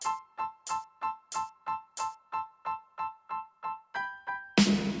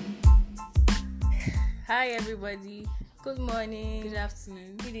Hi everybody, Good morning, good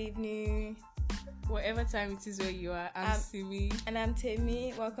afternoon, good evening. whatever time it is where you are. I'm Simi. And I'm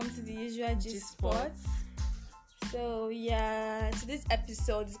Temmy. Welcome to the usual Gist Sports. So today's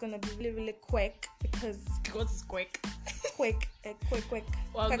episode is gonna be really quick because What is quick? quick.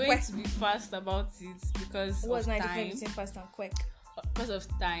 We're going to be fast about it because What's of the difference time. between fast and quick? Because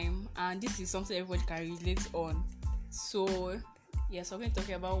of time, and this is something everybody can relate on. So yes, we're going to talk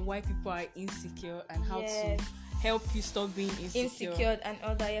about why people are insecure and how to help you stop being insecure. And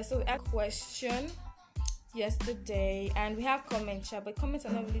all that. Yeah. So we had a question yesterday, and we have comments, but comments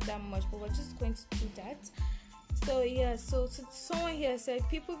are not really that much. But we're just going to do that. So someone here said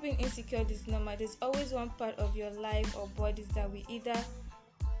people being insecure is normal. There's always one part of your life or bodies that we either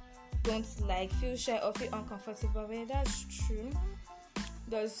don't like, feel shy, or feel uncomfortable. Well, that's true.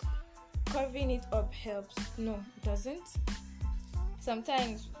 Does covering it up helps? No, it doesn't.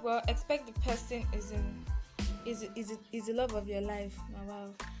 Sometimes, expect the person is the love of your life. Oh,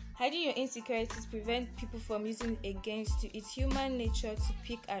 wow. Hiding your insecurities prevent people from using it against you. It's human nature to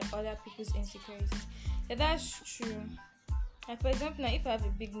pick at other people's insecurities. Yeah, that's true. Like for example, now if I have a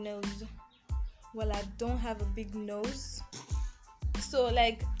big nose, I don't have a big nose, so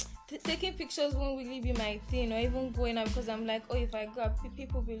like taking pictures won't really be my thing, or even going out, because I'm like, if I go out,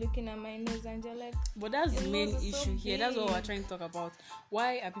 people will be looking at my nose and they're like. But that's the main issue here. That's what we're trying to talk about.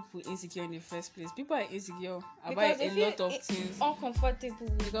 Why are people insecure in the first place? People are insecure about a lot of things.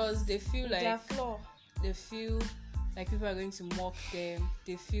 Uncomfortable because they feel like their flaw. They feel like people are going to mock them.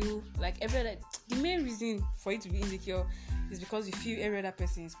 They feel like the main reason for you to be insecure is because you feel every other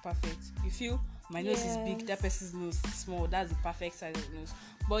person is perfect. You feel my nose is big, that person's nose is small, that's the perfect size of nose.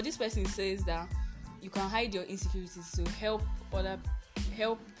 But this person says that you can hide your insecurities to help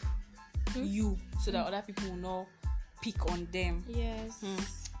you, so that other people will not pick on them. Yes.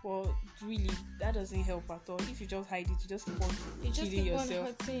 But really, that doesn't help at all. If you just hide it, you just keep on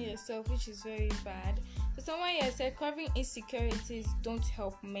hurting yourself, which is very bad. So someone here said covering insecurities don't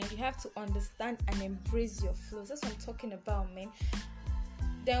help men. You have to understand and embrace your flaws. That's what I'm talking about, men.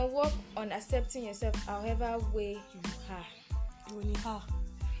 Then work on accepting yourself however way you are.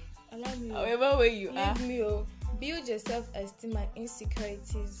 Allow me. However way you are. Leave me. Build your self-esteem, and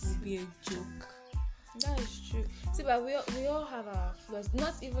insecurities will be a joke. That is true. See, but we all have our flaws.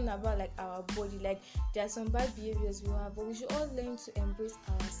 Not even about like our body. Like there are some bad behaviors we have, but we should all learn to embrace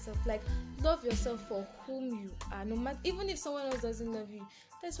ourselves. Like love yourself for whom you are. No matter, even if someone else doesn't love you.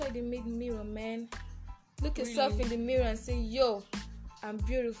 That's why they made mirror, man. Look yourself in the mirror and say, "Yo, I'm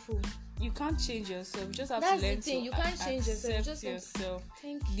beautiful." You can't change yourself. You just have to learn to you can't change yourself. You just yourself.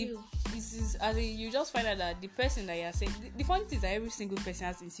 Thank you. This is you just find out that the person that you are saying. The funny thing is that every single person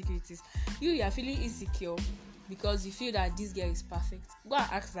has insecurities. You are feeling insecure because you feel that this girl is perfect. Go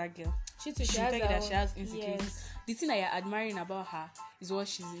and ask that girl. She tell you that she has insecurities. Yes. The thing that you're admiring about her is what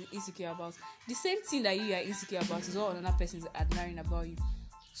she's insecure about. The same thing that you are insecure about is what another person is admiring about you.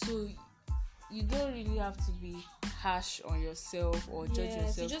 So you don't really have to be harsh on yourself or judge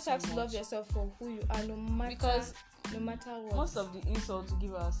yourself. You just have to love yourself for who you are, no matter what. Most of the insults we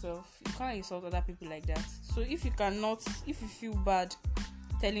give ourselves, you can't insult other people like that. So if you feel bad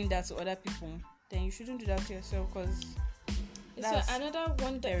telling that to other people, then you shouldn't do that to yourself, because that's another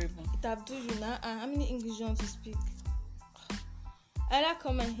one terrible. That do you now. How many English you want to speak? Another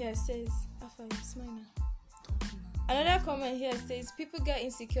comment here says, Another comment here says people get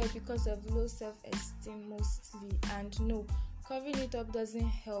insecure because of low self-esteem mostly, and no, covering it up doesn't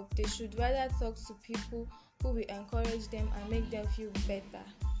help. They should rather talk to people who will encourage them and make them feel better.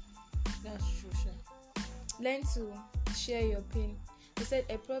 That's true, sure. Learn to share your pain. They said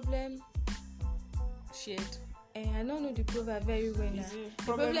a problem shared. I don't know the proverb very well now. A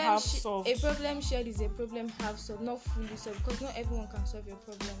problem half solved. A problem shared is a problem half solved, not fully solved, because not everyone can solve your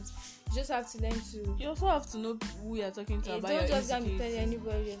problems. You just have to learn to. You also have to know who you're talking to about your insecurities. Don't just tell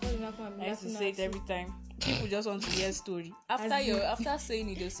anybody. I used to say it every time. People just want to hear a story. After saying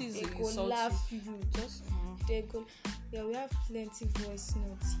it, they'll see it's insult you. Just they go. Yeah, we have plenty voice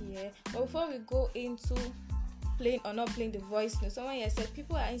notes here. But before we go into playing or not playing the voice note, someone here said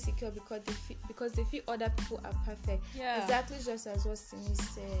people are insecure because they feel other people are perfect. Yeah. Exactly, just as what Simi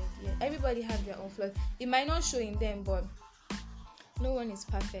said. Yeah, everybody have their own flaws. It might not show in them, but no one is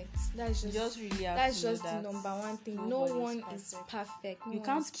perfect. That's You just just really have that's to know just the that number one thing. No nobody one is perfect. No You one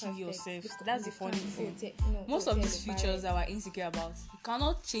can't is kill perfect. yourself. Because That's the you funny can't. thing. Most Most of these features that we're insecure about, you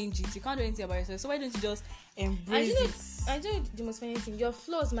cannot change it. You can't do anything about yourself. So why don't you just embrace it? I know the most funny thing. Your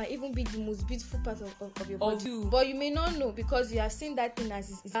flaws might even be the most beautiful part of your body. You. But you may not know because you have seen that thing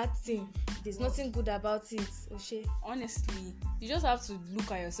as is that thing. There's nothing good about it. Oshe. Honestly, you just have to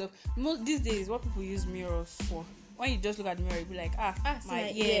look at yourself. These days, what people use mirrors for. When you just look at the mirror, you be like,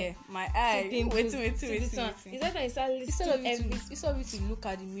 my ear, my eye. Wait. It's like I start Instead of you to look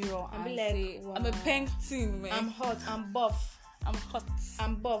at the mirror and be like, say, wow, I'm a painting, man. I'm hot, I'm buff.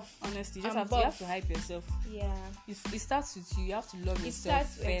 Honestly, you have to hype yourself. Yeah. It starts with you. You have to love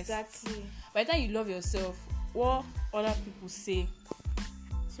yourself first. Exactly. By the time you love yourself, what other people say.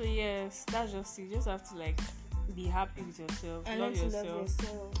 So yes, that's just it. You just have to be happy with yourself. And love yourself.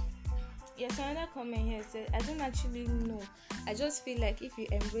 Yes, another comment here said, I don't actually know. I just feel like if you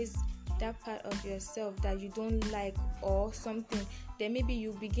embrace that part of yourself that you don't like or something, then maybe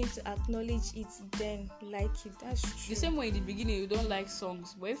you begin to acknowledge it, then like it. That's true. The same way in the beginning you don't like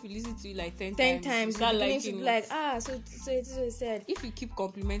songs, but if you listen to it like 10 times, you start liking to be it. like, so it's what I said. If you keep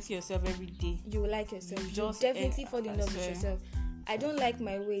complimenting yourself every day, you will like yourself. You just definitely fall in love with yourself. I don't like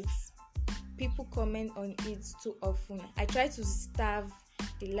my weight. People comment on it too often. I try to starve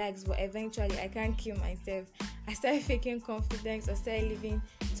the likes, but eventually I can't kill myself. I started faking confidence or started living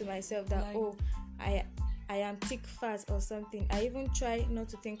to myself that I am thick fat or something. I even try not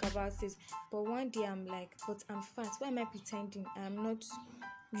to think about it, but one day I'm like, but I'm fat. Why am I pretending I'm not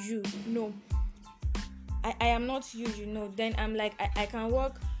you? No, I am not you, Then I'm like, I can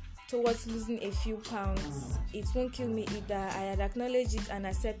work towards losing a few pounds. It won't kill me either. I had acknowledged it and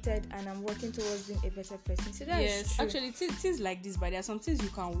accepted, and I'm working towards being a better person. So that's true. Actually, things like this, but there are some things you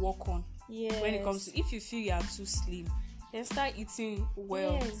can work on. Yes. When it comes to, if you feel you are too slim, then start eating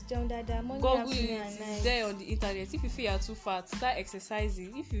well. Yes, John Dada, Google it there on the internet. If you feel you are too fat, start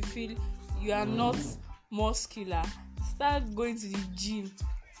exercising. If you feel you are not muscular, start going to the gym.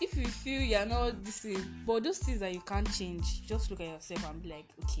 If you feel you are not this thing, but those things that you can't change, just look at yourself and be like,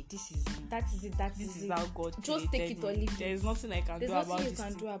 okay, this is me. This is how God just take it or leave it. There's nothing I can do about this. There's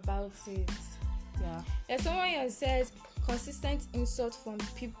nothing you can do about it. Yeah. There's someone here says consistent insult from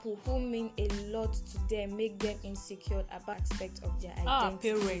people who mean a lot to them make them insecure about aspects of their identity.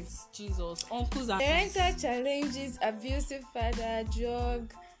 Parents, Jesus, uncles and parental challenges, abusive father,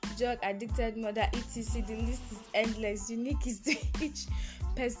 drug addicted mother, etc. The list is endless. Unique is to each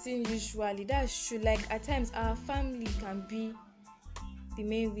person usually. That's true. Like at times our family can be the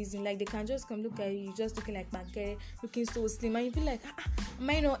main reason. Like they can just come look at you just looking like Bakere, looking so slim, and you be like, am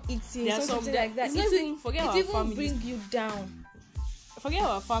I not eating? Something like that. It even bring you down. Forget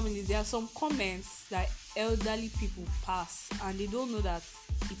our families. There are some comments that elderly people pass and they don't know that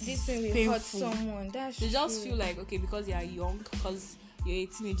this thing will hurt someone. That's they just feel like, okay, because they are young, because you're a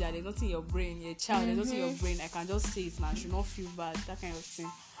teenager, there's nothing in your brain, you're a child, there's nothing in your brain, I can just say it now, I should not feel bad, that kind of thing.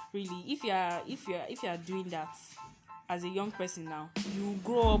 Really, if you are doing that as a young person now, you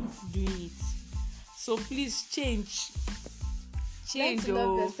grow up doing it. So please change. Learn to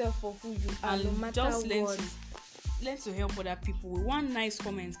love yourself for who you are, no matter just what. Learn to help other people. One nice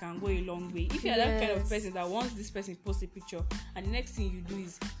comment can go a long way. If you're that kind of person that once this person posts a picture and the next thing you do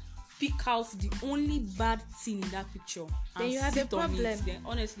is pick out the only bad thing in that picture, then and you have a problem. Then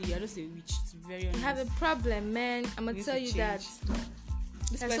honestly, you're just a witch. It's very honest. You have a problem, man. I'm gonna tell you that.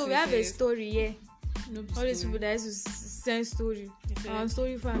 So we have says, a story, yeah. All these people that used to send story. Our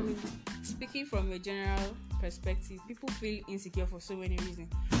story family. Speaking from a general perspective, people feel insecure for so many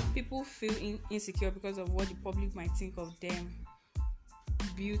reasons. People feel insecure because of what the public might think of them.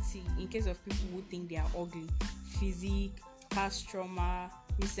 Beauty, in case of people who think they are ugly. Physique, past trauma,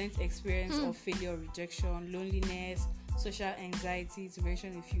 recent experience of failure or rejection, loneliness, social anxiety, to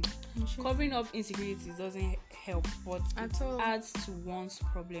mention a few. Covering up insecurities doesn't help, but it adds to one's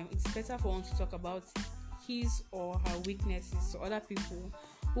problem. It's better for one to talk about his or her weaknesses to other people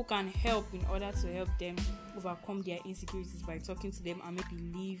who can help in order to help them overcome their insecurities by talking to them and make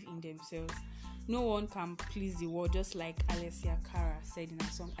believe in themselves. No one can please the world, just like Alessia Cara said in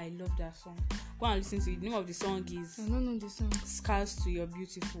her song. I love that song. Go and listen to it. The name of the song is I don't know the song. Scars to Your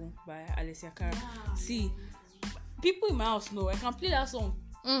Beautiful by Alessia Cara. Wow. See, people in my house know I can play that song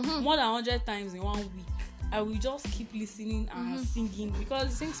more than 100 times in 1 week. I will just keep listening and singing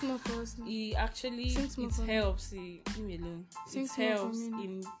because sing small for us. It actually helps. Leave me alone. It helps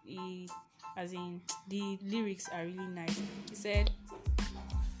as in the lyrics are really nice. He said,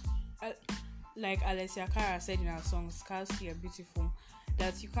 like Alessia Cara said in her song "Scars to Your Beautiful,"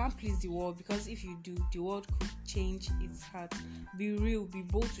 that you can't please the world, because if you do, the world could change its heart. Be real, be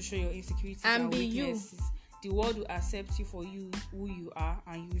bold to show your insecurities and weaknesses. The world will accept you for you, who you are,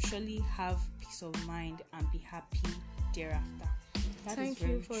 and you will surely have peace of mind and be happy thereafter. Thank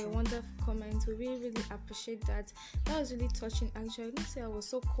you for a wonderful comment. We really, really appreciate that. That was really touching. Actually, I didn't say I was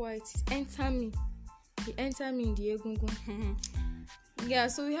so quiet. It entered me in the egungun. Yeah,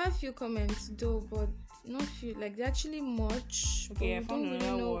 so we have few comments though, but not few. Like they're actually much. Okay, I found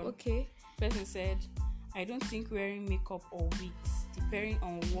another one. Okay. Person said, I don't think wearing makeup or wigs,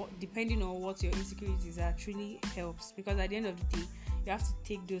 depending on what your insecurities are, truly helps, because at the end of the day, you have to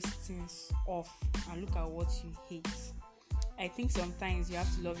take those things off and look at what you hate. I think sometimes you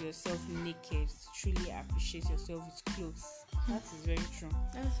have to love yourself naked to truly appreciate yourself with clothes. That is very true.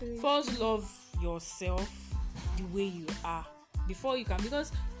 Absolutely. First, love yourself the way you are before you can,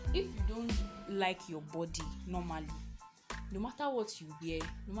 because if you don't like your body normally, no matter what you wear,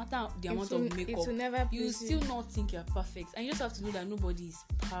 no matter the amount of makeup, you will still not think you're perfect. And you just have to know that nobody is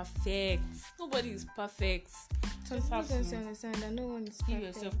perfect. Nobody is perfect. So you have to understand that no one is perfect. Give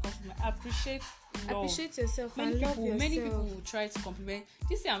yourself compliment. Appreciate yourself and love yourself. Many people will try to compliment.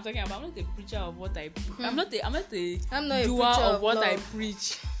 This thing I'm talking about, I'm not a preacher of what I I'm not a doer of what I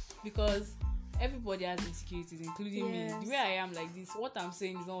preach, because everybody has insecurities, including me. The way I am like this, what I'm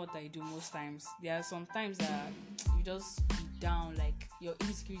saying is not what I do most times. There are some times that you just be down, like your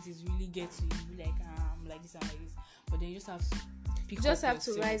insecurities really get to you. You be like, I'm like this, but then you just have to pick up yourself.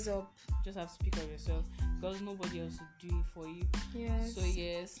 To rise up. Just have to pick up yourself, because nobody else will do it for you. Yes. So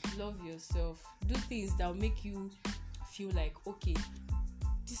yes, love yourself. Do things that will make you feel like, okay,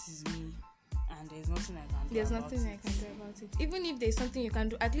 this is me, and there's nothing I can do about it. Even if there's something you can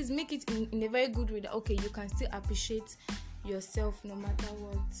do, at least make it in a very good way that, okay, you can still appreciate yourself no matter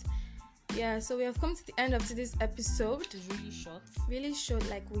what. Yeah, so we have come to the end of today's episode. It's really short,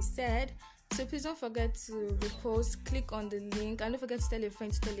 like we said. So please don't forget to repost, click on the link, and don't forget to tell a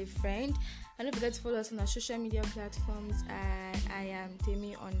friend to tell a friend, and don't forget to follow us on our social media platforms. I am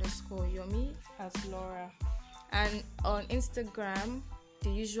Temmy_Yomi as Laura, and on Instagram, the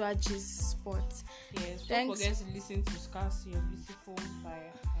usual gist spot. Yes, don't forget to listen to Scars You're Beautiful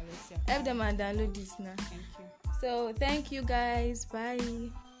by Alessia. Help them and download this now. Thank you. So thank you guys. Bye.